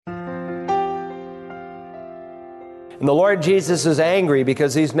And the Lord Jesus is angry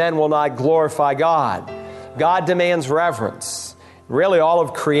because these men will not glorify God. God demands reverence. Really, all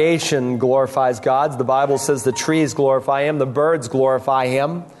of creation glorifies God. The Bible says the trees glorify Him, the birds glorify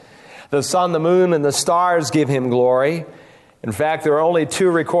Him. The sun, the moon, and the stars give Him glory. In fact, there are only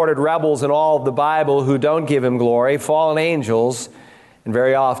 2 recorded rebels in all of the Bible who don't give Him glory, fallen angels, and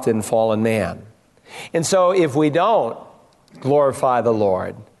very often fallen man. And so if we don't glorify the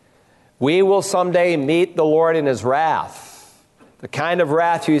Lord, we will someday meet the Lord in His wrath, the kind of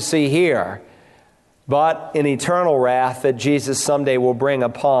wrath you see here, but an eternal wrath that Jesus someday will bring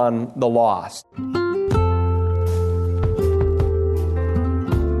upon the lost.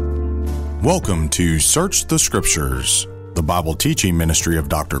 Welcome to Search the Scriptures, the Bible teaching ministry of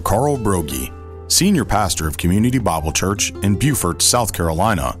Dr. Carl Broggi, Senior Pastor of Community Bible Church in Beaufort, South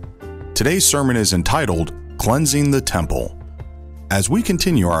Carolina. Today's sermon is entitled, Cleansing the Temple. As we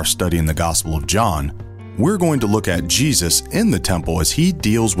continue our study in the Gospel of John, we're going to look at Jesus in the temple as He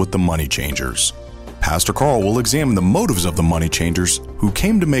deals with the money changers. Pastor Carl will examine the motives of the money changers who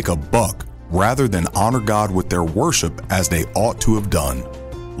came to make a buck rather than honor God with their worship as they ought to have done.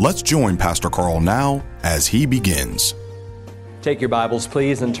 Let's join Pastor Carl now as he begins. Take your Bibles,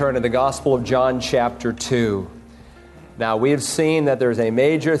 please, and turn to the Gospel of John chapter 2. Now, we've seen that there's a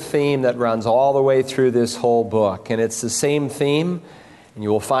major theme that runs all the way through this whole book, and it's the same theme, and you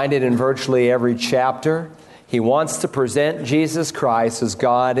will find it in virtually every chapter. He wants to present Jesus Christ as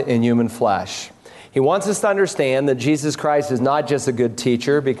God in human flesh. He wants us to understand that Jesus Christ is not just a good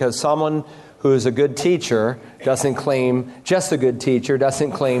teacher, because someone who is a good teacher doesn't claim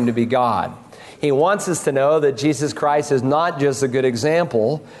to be God. He wants us to know that Jesus Christ is not just a good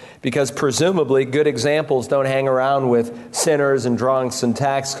example, because presumably good examples don't hang around with sinners and drunks and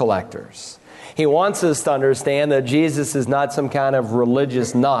tax collectors. He wants us to understand that Jesus is not some kind of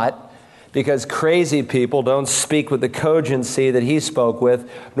religious nut, because crazy people don't speak with the cogency that He spoke with,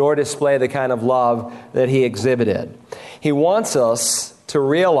 nor display the kind of love that He exhibited. He wants us to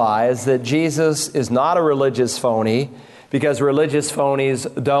realize that Jesus is not a religious phony, because religious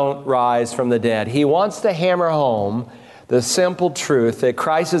phonies don't rise from the dead. He wants to hammer home the simple truth that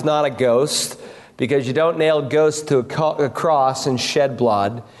Christ is not a ghost, because you don't nail ghosts to a cross and shed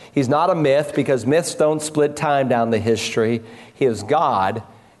blood. He's not a myth, because myths don't split time down the history. He is God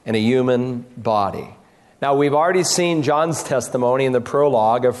in a human body. Now, we've already seen John's testimony in the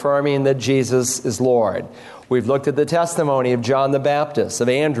prologue affirming that Jesus is Lord. We've looked at the testimony of John the Baptist, of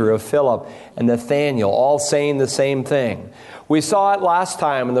Andrew, of Philip, and Nathanael, all saying the same thing. We saw it last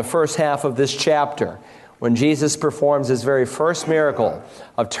time in the first half of this chapter, when Jesus performs His very first miracle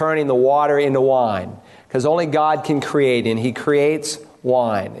of turning the water into wine, because only God can create, and He creates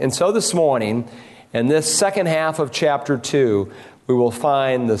wine. And so this morning, in this second half of chapter 2, we will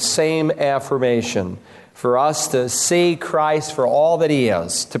find the same affirmation for us to see Christ for all that He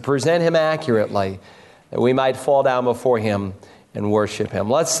is, to present Him accurately, that we might fall down before Him and worship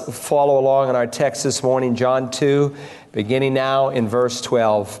Him. Let's follow along in our text this morning, John 2, beginning now in verse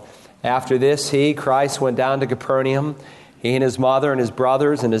 12. After this, He, Christ, went down to Capernaum, He and His mother and His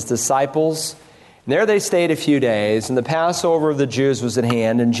brothers and His disciples. And there they stayed a few days, and the Passover of the Jews was at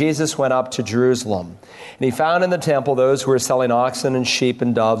hand, and Jesus went up to Jerusalem. And He found in the temple those who were selling oxen and sheep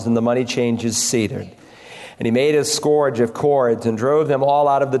and doves and the money changers seated. And He made a scourge of cords and drove them all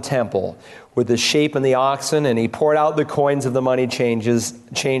out of the temple with the sheep and the oxen, and He poured out the coins of the money changers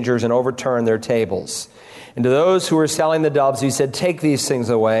and overturned their tables. And to those who were selling the doves, He said, "Take these things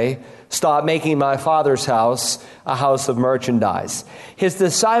away. Stop making my Father's house a house of merchandise." His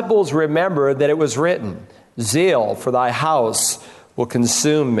disciples remembered that it was written, "Zeal for thy house will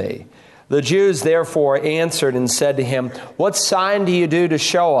consume me." The Jews therefore answered and said to Him, "What sign do you do to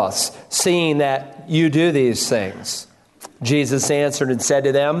show us, seeing that you do these things?" Jesus answered and said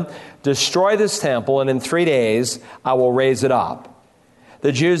to them, "Destroy this temple, and in 3 days I will raise it up."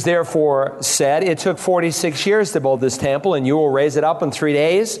 The Jews therefore said, "It took 46 years to build this temple, and you will raise it up in 3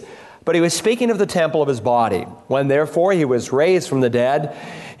 days?" But He was speaking of the temple of His body. When therefore He was raised from the dead,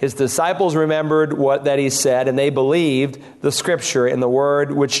 His disciples remembered that He said, and they believed the Scripture and the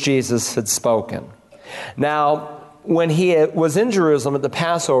word which Jesus had spoken. Now, when He was in Jerusalem at the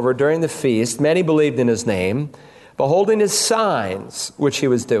Passover during the feast, many believed in His name, beholding His signs which He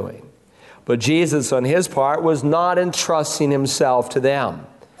was doing. But Jesus, on His part, was not entrusting Himself to them,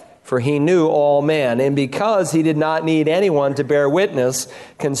 for He knew all men, and because He did not need anyone to bear witness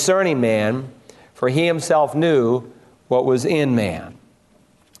concerning man, for He Himself knew what was in man.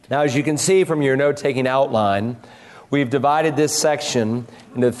 Now, as you can see from your note-taking outline, we've divided this section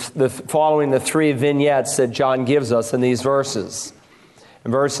into following the 3 vignettes that John gives us in these verses. In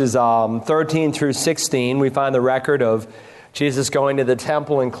verses 13 through 16, we find the record of Jesus going to the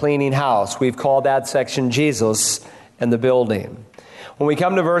temple and cleaning house. We've called that section Jesus and the building. When we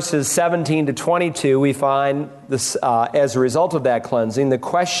come to verses 17 to 22, we find this, as a result of that cleansing, the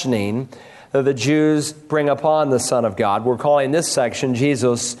questioning that the Jews bring upon the Son of God. We're calling this section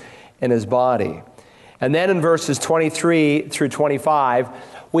Jesus and his body. And then in verses 23 through 25,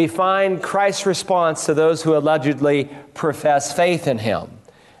 we find Christ's response to those who allegedly profess faith in him.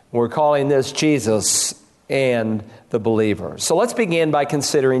 We're calling this Jesus and the believer. So let's begin by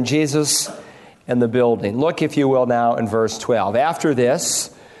considering Jesus and the building. Look, if you will, now in verse 12. After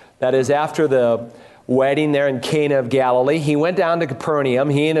this, that is after the wedding there in Cana of Galilee, he went down to Capernaum,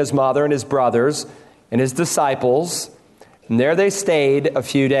 he and his mother and his brothers and his disciples, and there they stayed a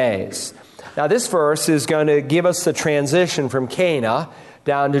few days. Now this verse is going to give us the transition from Cana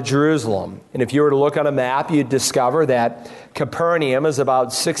down to Jerusalem. And if you were to look on a map, you'd discover that Capernaum is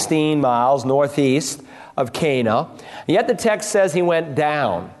about 16 miles northeast of Cana. And yet the text says he went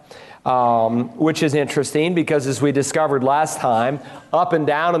down, which is interesting because, as we discovered last time, up and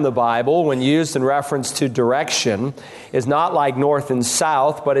down in the Bible, when used in reference to direction, is not like north and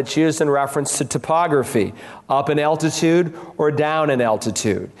south, but it's used in reference to topography, up in altitude or down in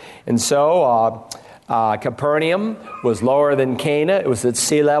altitude. And so Capernaum was lower than Cana. It was at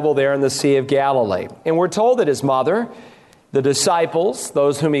sea level there in the Sea of Galilee. And we're told that his mother, the disciples,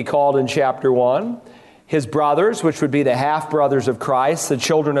 those whom he called in chapter 1, his brothers, which would be the half-brothers of Christ, the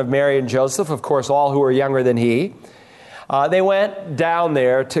children of Mary and Joseph, of course, all who were younger than he, they went down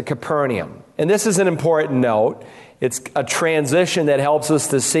there to Capernaum. And this is an important note. It's a transition that helps us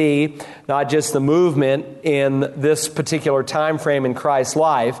to see not just the movement in this particular time frame in Christ's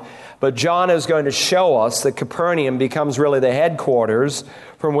life, but John is going to show us that Capernaum becomes really the headquarters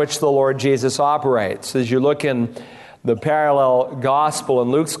from which the Lord Jesus operates. As you look in the parallel gospel, in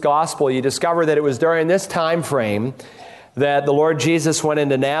Luke's gospel, you discover that it was during this time frame that the Lord Jesus went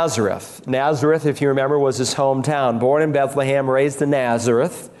into Nazareth. Nazareth, if you remember, was his hometown. Born in Bethlehem, raised in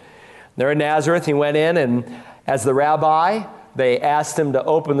Nazareth. There in Nazareth, he went in, and as the rabbi, they asked him to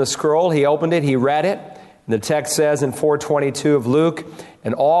open the scroll. He opened it, he read it. And the text says in 4:22 of Luke,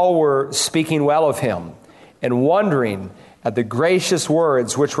 and all were speaking well of him and wondering at the gracious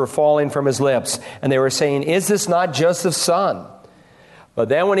words which were falling from his lips. And they were saying, is this not Joseph's son? But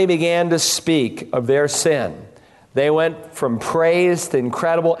then when he began to speak of their sin, they went from praise to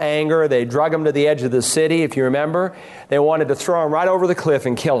incredible anger. They drug him to the edge of the city, if you remember. They wanted to throw him right over the cliff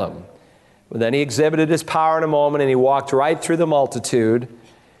and kill him. But then he exhibited his power in a moment, and he walked right through the multitude,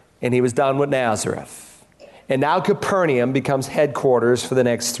 and he was done with Nazareth. And now Capernaum becomes headquarters for the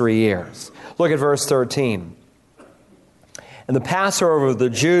next 3 years. Look at verse 13. And the Passover of the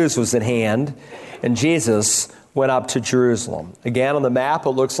Jews was at hand, and Jesus went up to Jerusalem. Again, on the map, it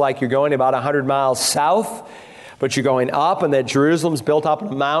looks like you're going about 100 miles south, but you're going up, and that Jerusalem's built up on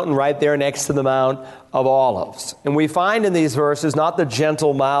a mountain right there next to the Mount of Olives. And we find in these verses not the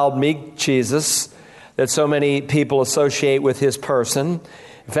gentle, mild, meek Jesus that so many people associate with his person.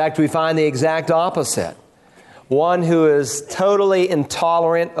 In fact, we find the exact opposite. One who is totally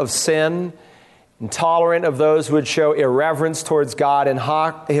intolerant of sin, intolerant of those who would show irreverence towards God and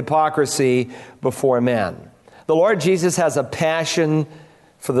hypocrisy before men. The Lord Jesus has a passion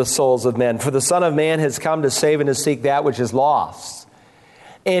for the souls of men. For the Son of Man has come to save and to seek that which is lost.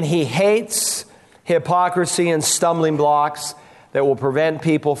 And he hates hypocrisy and stumbling blocks that will prevent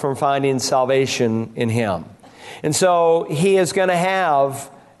people from finding salvation in him. And so he is going to have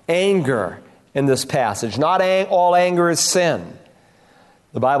anger in this passage. Not all anger is sin.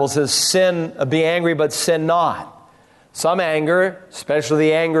 The Bible says, "Sin, be angry, but sin not." Some anger, especially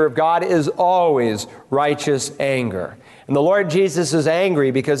the anger of God, is always righteous anger. And the Lord Jesus is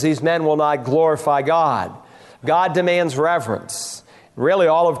angry because these men will not glorify God. God demands reverence. Really,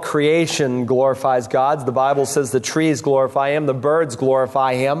 all of creation glorifies God. The Bible says the trees glorify Him, the birds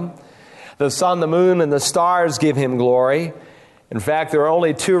glorify Him, the sun, the moon, and the stars give Him glory. In fact, there are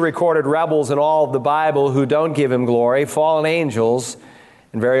only 2 recorded rebels in all of the Bible who don't give Him glory: fallen angels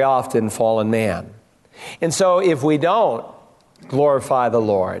and very often fallen man. And so if we don't glorify the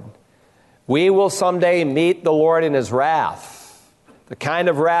Lord, we will someday meet the Lord in His wrath, the kind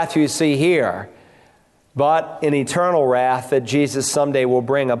of wrath you see here, but an eternal wrath that Jesus someday will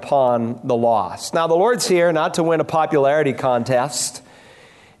bring upon the lost. Now, the Lord's here not to win a popularity contest.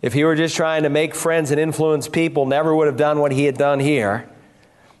 If He were just trying to make friends and influence people, never would have done what He had done here.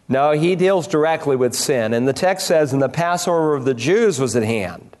 No, He deals directly with sin. And the text says, and the Passover of the Jews was at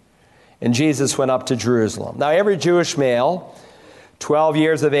hand, and Jesus went up to Jerusalem. Now, every Jewish male 12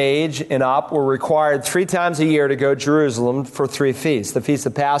 years of age and up were required 3 times a year to go to Jerusalem for 3 feasts. The Feast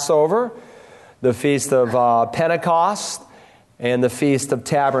of Passover, the Feast of Pentecost, and the Feast of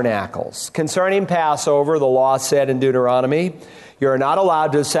Tabernacles. Concerning Passover, the law said in Deuteronomy, you are not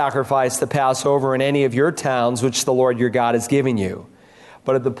allowed to sacrifice the Passover in any of your towns which the Lord your God is giving you,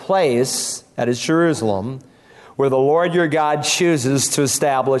 but at the place, that is Jerusalem, where the Lord your God chooses to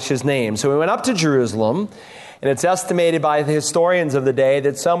establish his name. So we went up to Jerusalem, and it's estimated by the historians of the day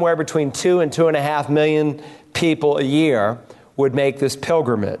that somewhere between 2 and 2.5 million people a year would make this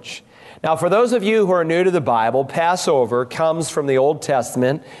pilgrimage. Now, for those of you who are new to the Bible, Passover comes from the Old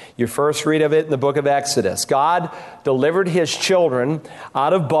Testament. You first read of it in the book of Exodus. God delivered his children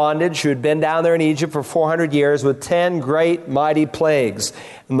out of bondage who had been down there in Egypt for 400 years with 10 great mighty plagues.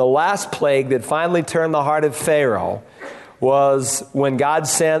 And the last plague that finally turned the heart of Pharaoh was when God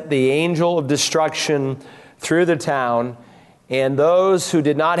sent the angel of destruction through the town, and those who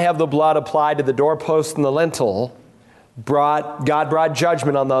did not have the blood applied to the doorpost and the lintel, God brought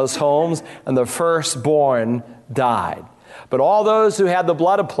judgment on those homes, and the firstborn died. But all those who had the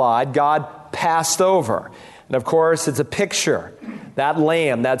blood applied, God passed over. And of course, it's a picture, that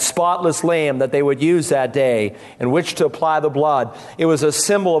lamb, that spotless lamb that they would use that day in which to apply the blood. It was a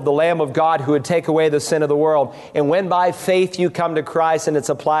symbol of the Lamb of God who would take away the sin of the world. And when by faith you come to Christ and it's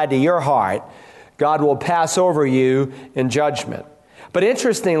applied to your heart, God will pass over you in judgment. But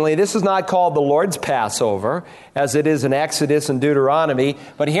interestingly, this is not called the Lord's Passover, as it is in Exodus and Deuteronomy,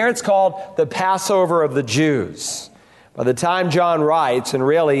 but here it's called the Passover of the Jews. By the time John writes, and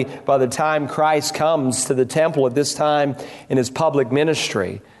really by the time Christ comes to the temple at this time in his public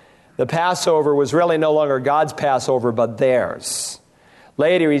ministry, the Passover was really no longer God's Passover, but theirs.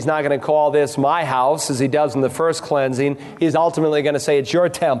 Later, he's not going to call this my house, as he does in the first cleansing. He's ultimately going to say it's your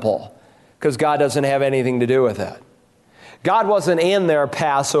temple, because God doesn't have anything to do with it. God wasn't in their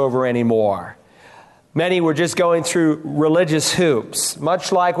Passover anymore. Many were just going through religious hoops,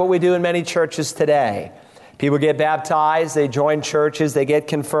 much like what we do in many churches today. People get baptized, they join churches, they get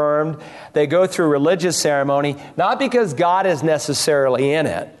confirmed, they go through religious ceremony, not because God is necessarily in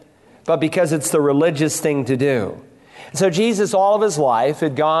it, but because it's the religious thing to do. And so Jesus, all of his life,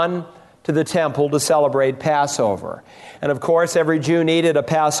 had gone to the temple to celebrate Passover. And of course, every Jew needed a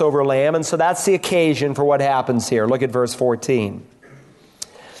Passover lamb, and so that's the occasion for what happens here. Look at verse 14.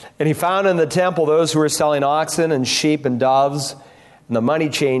 And he found in the temple those who were selling oxen and sheep and doves, and the money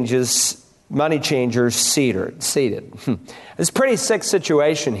changers seated. It's a pretty sick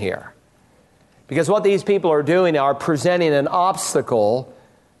situation here, because what these people are doing are presenting an obstacle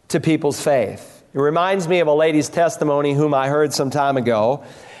to people's faith. It reminds me of a lady's testimony whom I heard some time ago.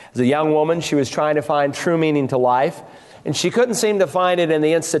 As a young woman, she was trying to find true meaning to life, and she couldn't seem to find it in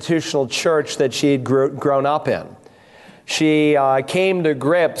the institutional church that she had grown up in. She came to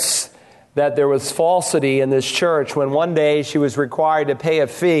grips that there was falsity in this church when one day she was required to pay a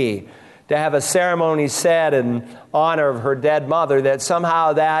fee to have a ceremony said in honor of her dead mother, that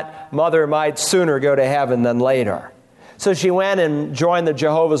somehow that mother might sooner go to heaven than later. So she went and joined the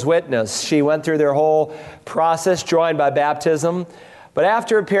Jehovah's Witness. She went through their whole process, joined by baptism. But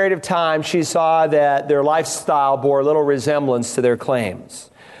after a period of time, she saw that their lifestyle bore little resemblance to their claims.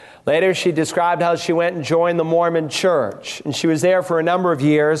 Later, she described how she went and joined the Mormon church. And she was there for a number of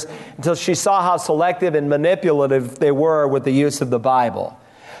years until she saw how selective and manipulative they were with the use of the Bible.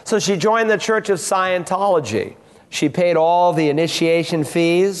 So she joined the Church of Scientology. She paid all the initiation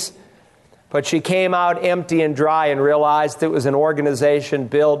fees, but she came out empty and dry and realized it was an organization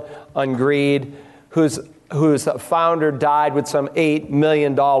built on greed, whose founder died with some $8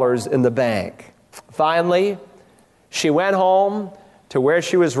 million in the bank. Finally, she went home to where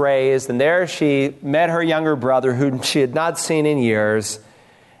she was raised, and there she met her younger brother, whom she had not seen in years,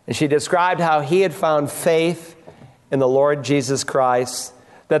 and she described how he had found faith in the Lord Jesus Christ,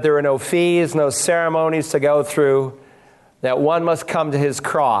 that there were no fees, no ceremonies to go through, that one must come to his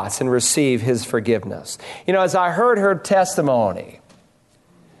cross and receive his forgiveness. You know, as I heard her testimony,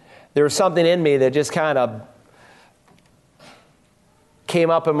 there was something in me that just kind of came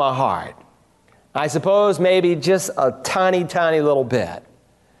up in my heart. I suppose maybe just a tiny, tiny little bit.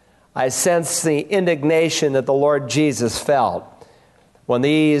 I sensed the indignation that the Lord Jesus felt when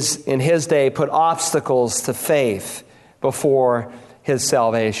these, in his day, put obstacles to faith before his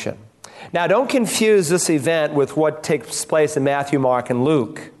salvation. Now, don't confuse this event with what takes place in Matthew, Mark, and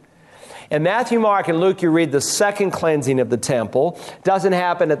Luke. In Matthew, Mark, and Luke, you read the second cleansing of the temple. It doesn't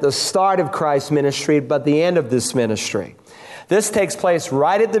happen at the start of Christ's ministry, but the end of this ministry. This takes place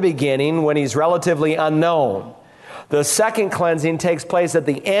right at the beginning when he's relatively unknown. The second cleansing takes place at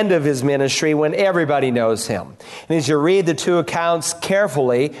the end of his ministry when everybody knows him. And as you read the two accounts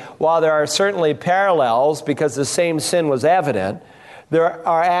carefully, while there are certainly parallels because the same sin was evident, there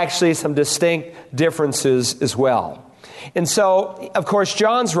are actually some distinct differences as well. And so, of course,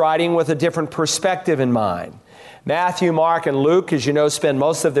 John's writing with a different perspective in mind. Matthew, Mark, and Luke, as you know, spend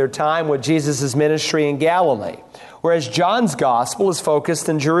most of their time with Jesus' ministry in Galilee, whereas John's gospel is focused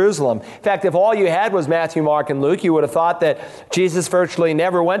in Jerusalem. In fact, if all you had was Matthew, Mark, and Luke, you would have thought that Jesus virtually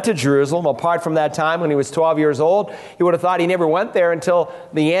never went to Jerusalem, apart from that time when he was 12 years old. You would have thought he never went there until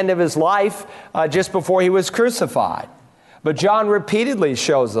the end of his life, just before he was crucified. But John repeatedly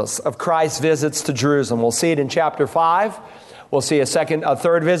shows us of Christ's visits to Jerusalem. We'll see it in chapter 5. We'll see a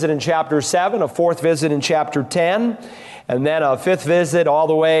third visit in chapter 7, a fourth visit in chapter 10, and then a fifth visit all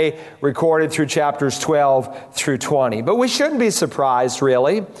the way recorded through chapters 12 through 20. But we shouldn't be surprised,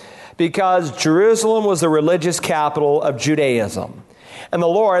 really, because Jerusalem was the religious capital of Judaism. And the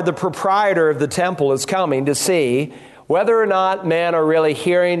Lord, the proprietor of the temple, is coming to see whether or not men are really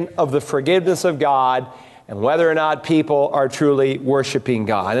hearing of the forgiveness of God and whether or not people are truly worshiping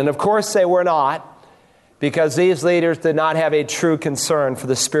God. And of course they were not, because these leaders did not have a true concern for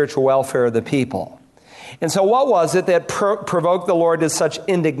the spiritual welfare of the people. And so what was it that provoked the Lord to such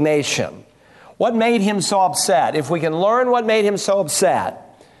indignation? What made him so upset? If we can learn what made him so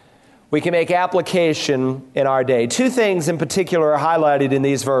upset, we can make application in our day. Two things in particular are highlighted in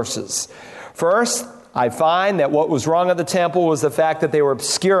these verses. First, I find that what was wrong at the temple was the fact that they were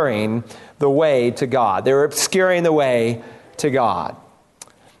obscuring the way to God. They were obscuring the way to God.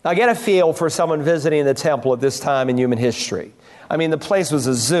 Now, get a feel for someone visiting the temple at this time in human history. I mean, the place was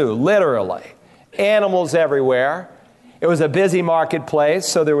a zoo, literally. Animals everywhere. It was a busy marketplace,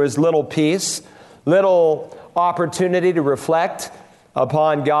 so there was little peace, little opportunity to reflect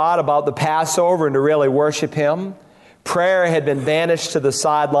upon God, about the Passover, and to really worship him. Prayer had been banished to the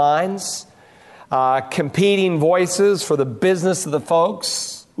sidelines. Competing voices for the business of the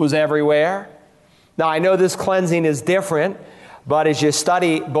folks was everywhere. Now, I know this cleansing is different, but as you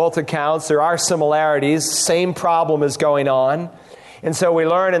study both accounts, there are similarities. Same problem is going on. And so we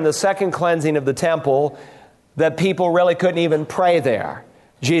learn in the second cleansing of the temple that people really couldn't even pray there.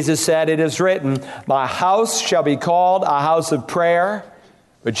 Jesus said, "It is written, my house shall be called a house of prayer,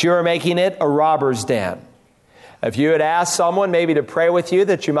 but you are making it a robber's den." If you had asked someone maybe to pray with you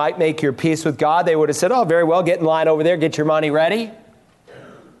that you might make your peace with God, they would have said, "Oh, very well, get in line over there, get your money ready."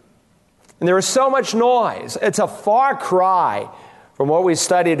 And there was so much noise. It's a far cry from what we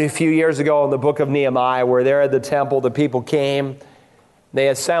studied a few years ago in the book of Nehemiah, where there at the temple the people came, they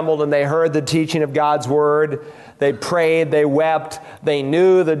assembled and they heard the teaching of God's word. They prayed, they wept, they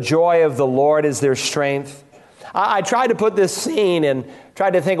knew the joy of the Lord is their strength. I tried to put this scene and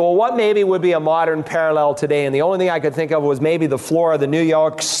tried to think, well, what maybe would be a modern parallel today? And the only thing I could think of was maybe the floor of the New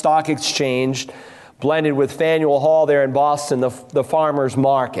York Stock Exchange blended with Faneuil Hall there in Boston, the farmer's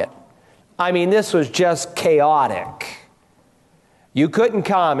market. I mean, this was just chaotic. You couldn't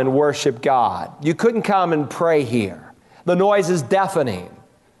come and worship God. You couldn't come and pray here. The noise is deafening.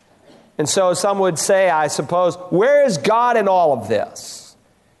 And so some would say, I suppose, where is God in all of this?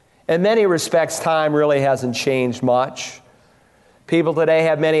 In many respects, time really hasn't changed much. People today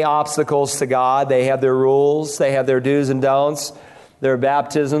have many obstacles to God. They have their rules. They have their do's and don'ts, their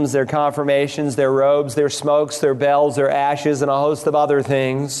baptisms, their confirmations, their robes, their smokes, their bells, their ashes, and a host of other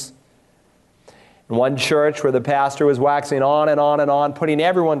things. In one church where the pastor was waxing on and on and on, putting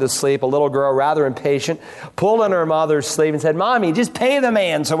everyone to sleep, a little girl, rather impatient, pulled on her mother's sleeve and said, "Mommy, just pay the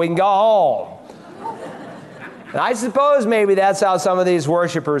man so we can go home." And I suppose maybe that's how some of these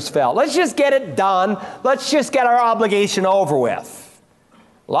worshipers felt. Let's just get it done. Let's just get our obligation over with.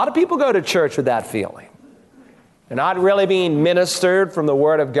 A lot of people go to church with that feeling. They're not really being ministered from the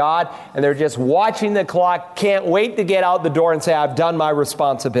Word of God, and they're just watching the clock, can't wait to get out the door and say, "I've done my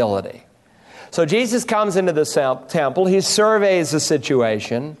responsibility." So Jesus comes into the temple, he surveys the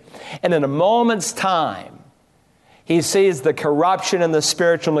situation, and in a moment's time, he sees the corruption and the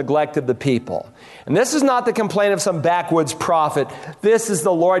spiritual neglect of the people. And this is not the complaint of some backwoods prophet. This is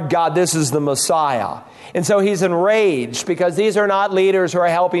the Lord God. This is the Messiah. And so he's enraged because these are not leaders who are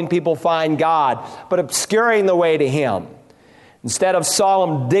helping people find God, but obscuring the way to him. Instead of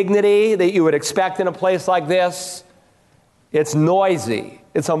solemn dignity that you would expect in a place like this, it's noisy.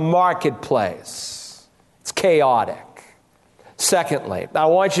 It's a marketplace. It's chaotic. Secondly, I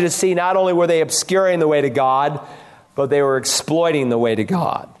want you to see not only were they obscuring the way to God, but they were exploiting the way to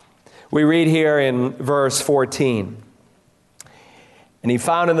God. We read here in verse 14, "And he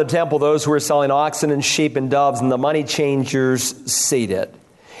found in the temple those who were selling oxen and sheep and doves and the money changers seated.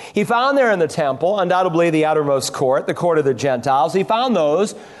 He found there in the temple, undoubtedly the outermost court, the court of the Gentiles, he found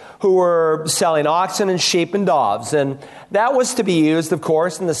those who were selling oxen and sheep and doves. And that was to be used, of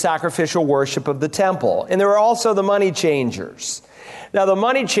course, in the sacrificial worship of the temple. And there were also the money changers. Now, the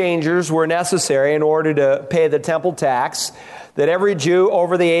money changers were necessary in order to pay the temple tax that every Jew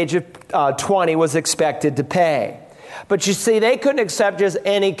over the age of 20 was expected to pay. But you see, they couldn't accept just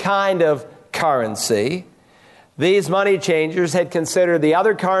any kind of currency. These money changers had considered the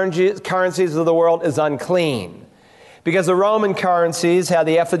other currencies of the world as unclean, because the Roman currencies had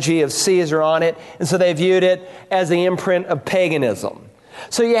the effigy of Caesar on it, and so they viewed it as the imprint of paganism.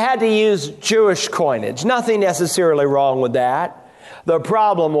 So you had to use Jewish coinage. Nothing necessarily wrong with that. The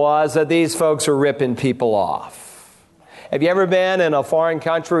problem was that these folks were ripping people off. Have you ever been in a foreign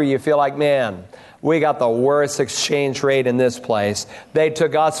country where you feel like, man, we got the worst exchange rate in this place. They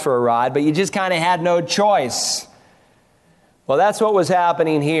took us for a ride, but you just kind of had no choice. Well, that's what was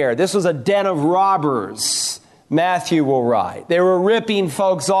happening here. This was a den of robbers, Matthew will write. They were ripping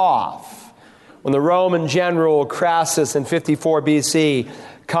folks off. When the Roman general Crassus in 54 BC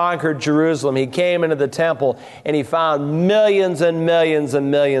conquered Jerusalem, he came into the temple and he found millions and millions and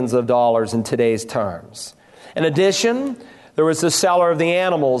millions of dollars in today's terms. In addition, there was the seller of the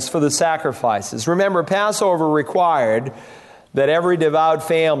animals for the sacrifices. Remember, Passover required that every devout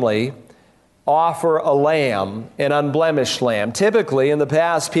family offer a lamb, an unblemished lamb. Typically, in the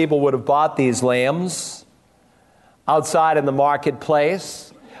past, people would have bought these lambs outside in the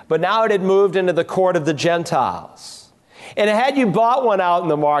marketplace, but now it had moved into the court of the Gentiles. And had you bought one out in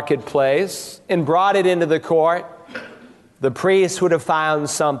the marketplace and brought it into the court, the priest would have found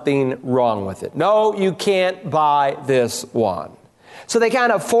something wrong with it. No, you can't buy this one. So they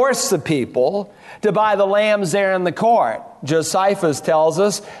kind of forced the people to buy the lambs there in the court. Josephus tells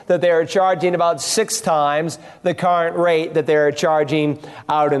us that they are charging about 6 times the current rate that they are charging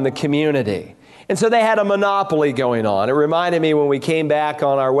out in the community. And so they had a monopoly going on. It reminded me when we came back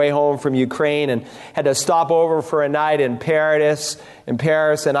on our way home from Ukraine and had to stop over for a night in Paris.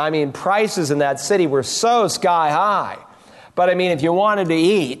 And I mean, prices in that city were so sky high. But I mean, if you wanted to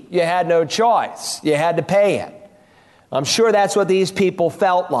eat, you had no choice. You had to pay it. I'm sure that's what these people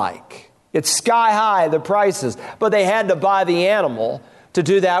felt like. It's sky high, the prices, but they had to buy the animal to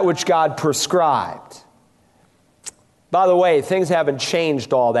do that which God prescribed. By the way, things haven't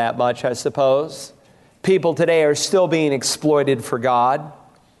changed all that much, I suppose. People today are still being exploited for God.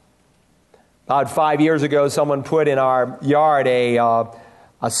 About 5 years ago, someone put in our yard a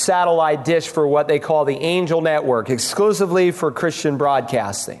satellite dish for what they call the Angel Network, exclusively for Christian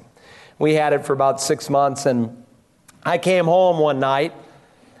broadcasting. We had it for about 6 months, and I came home one night,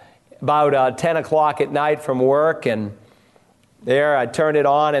 about 10 o'clock at night from work, and there I turned it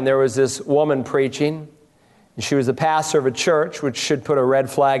on, and there was this woman preaching. And she was the pastor of a church, which should put a red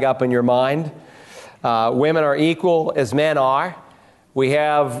flag up in your mind. Women are equal as men are. We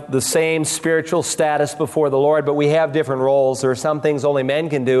have the same spiritual status before the Lord, but we have different roles. There are some things only men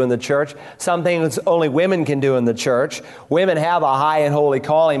can do in the church, some things only women can do in the church. Women have a high and holy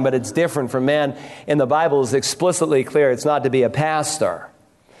calling, but it's different from men. And the Bible is explicitly clear it's not to be a pastor.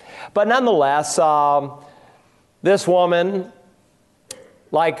 But nonetheless, this woman,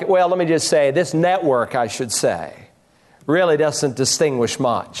 let me just say, this network, I should say, really doesn't distinguish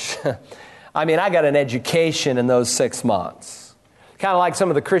much. I mean, I got an education in those 6 months. Kind of like some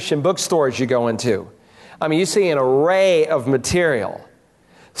of the Christian bookstores you go into. I mean, you see an array of material.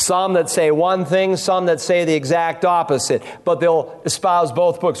 Some that say one thing, some that say the exact opposite. But they'll espouse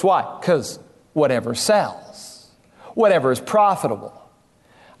both books. Why? Because whatever sells. Whatever is profitable.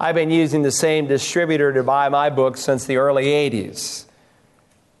 I've been using the same distributor to buy my books since the early 80s.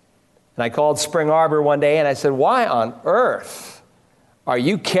 And I called Spring Arbor one day and I said, why on earth are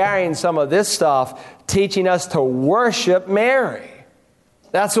you carrying some of this stuff teaching us to worship Mary?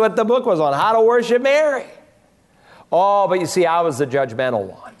 That's what the book was on, how to worship Mary. Oh, but you see, I was the judgmental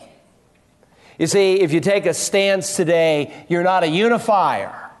one. You see, if you take a stance today, you're not a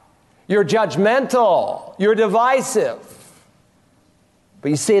unifier. You're judgmental. You're divisive.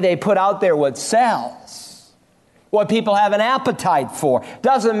 But you see, they put out there what sells, what people have an appetite for.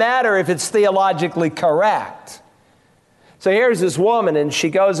 Doesn't matter if it's theologically correct. So here's this woman, and she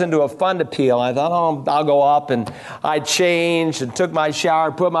goes into a fund appeal. I thought, I'll go up, and I changed and took my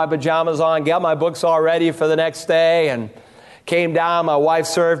shower, put my pajamas on, got my books all ready for the next day, and came down. My wife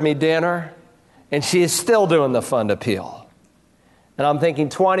served me dinner, and she is still doing the fund appeal. And I'm thinking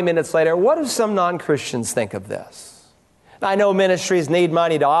 20 minutes later, what do some non-Christians think of this? I know ministries need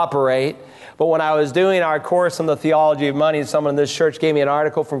money to operate, but when I was doing our course on the theology of money, someone in this church gave me an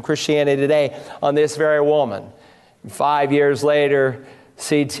article from Christianity Today on this very woman. 5 years later,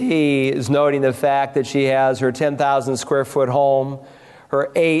 CT is noting the fact that she has her 10,000 square foot home,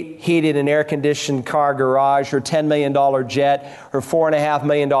 her 8 heated and air-conditioned car garage, her $10 million jet, her $4.5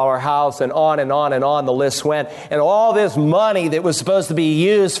 million house, and on and on and on the list went. And all this money that was supposed to be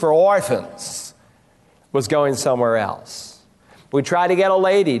used for orphans was going somewhere else. We tried to get a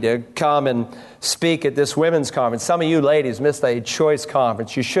lady to come and speak at this women's conference. Some of you ladies missed a choice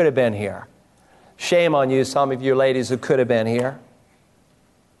conference. You should have been here. Shame on you, some of you ladies who could have been here.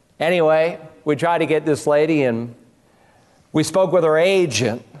 Anyway, we tried to get this lady, and we spoke with her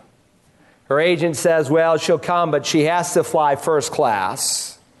agent. Her agent says, well, she'll come, but she has to fly first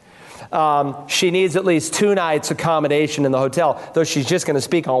class. She needs at least 2 nights accommodation in the hotel, though she's just going to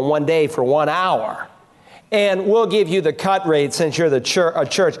speak on one day for 1 hour. And we'll give you the cut rate since you're a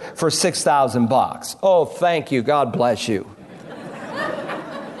church for $6,000. Oh, thank you. God bless you.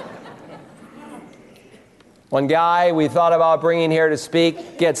 One guy we thought about bringing here to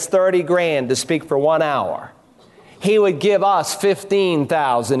speak gets $30,000 to speak for 1 hour. He would give us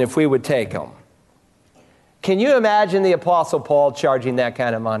 $15,000 if we would take him. Can you imagine the Apostle Paul charging that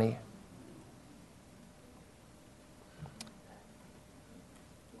kind of money?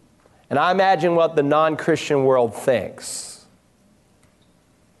 And I imagine what the non-Christian world thinks,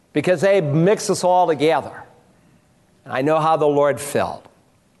 because they mix us all together. And I know how the Lord felt.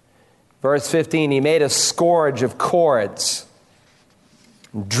 Verse 15, he made a scourge of cords,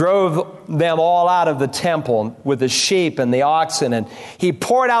 drove them all out of the temple with the sheep and the oxen, and he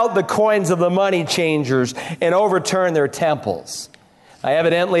poured out the coins of the money changers and overturned their temples.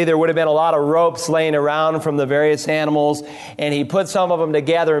 Evidently, there would have been a lot of ropes laying around from the various animals, and he put some of them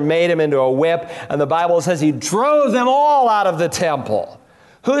together and made them into a whip, and the Bible says he drove them all out of the temple.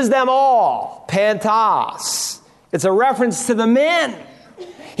 Who's them all? Pantos. It's a reference to the men.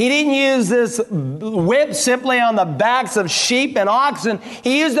 He didn't use this whip simply on the backs of sheep and oxen.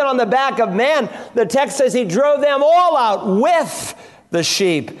 He used it on the back of men. The text says he drove them all out with the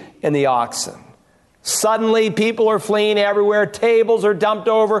sheep and the oxen. Suddenly, people are fleeing everywhere. Tables are dumped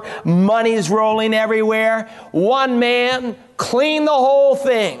over. Money's rolling everywhere. One man cleaned the whole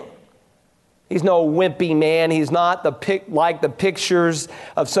thing. He's no wimpy man. He's not like the pictures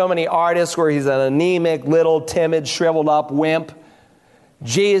of so many artists where he's an anemic, little, timid, shriveled up wimp.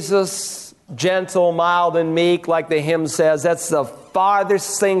 Jesus, gentle, mild, and meek, like the hymn says, that's the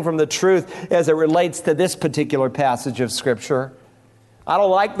farthest thing from the truth as it relates to this particular passage of Scripture. I don't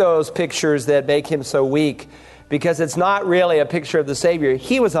like those pictures that make him so weak, because it's not really a picture of the Savior.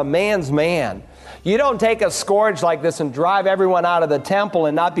 He was a man's man. You don't take a scourge like this and drive everyone out of the temple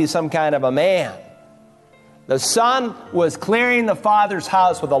and not be some kind of a man. The Son was clearing the Father's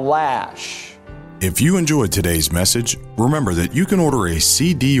house with a lash. If you enjoyed today's message, remember that you can order a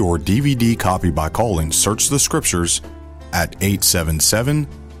CD or DVD copy by calling Search the Scriptures at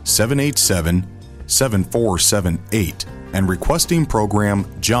 877-787-7478 and requesting program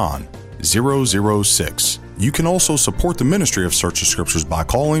John 006. You can also support the ministry of Search the Scriptures by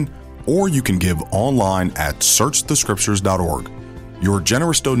calling, or you can give online at searchthescriptures.org. Your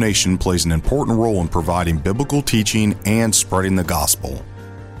generous donation plays an important role in providing biblical teaching and spreading the gospel.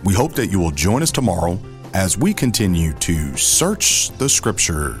 We hope that you will join us tomorrow as we continue to search the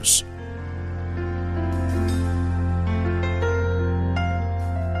Scriptures.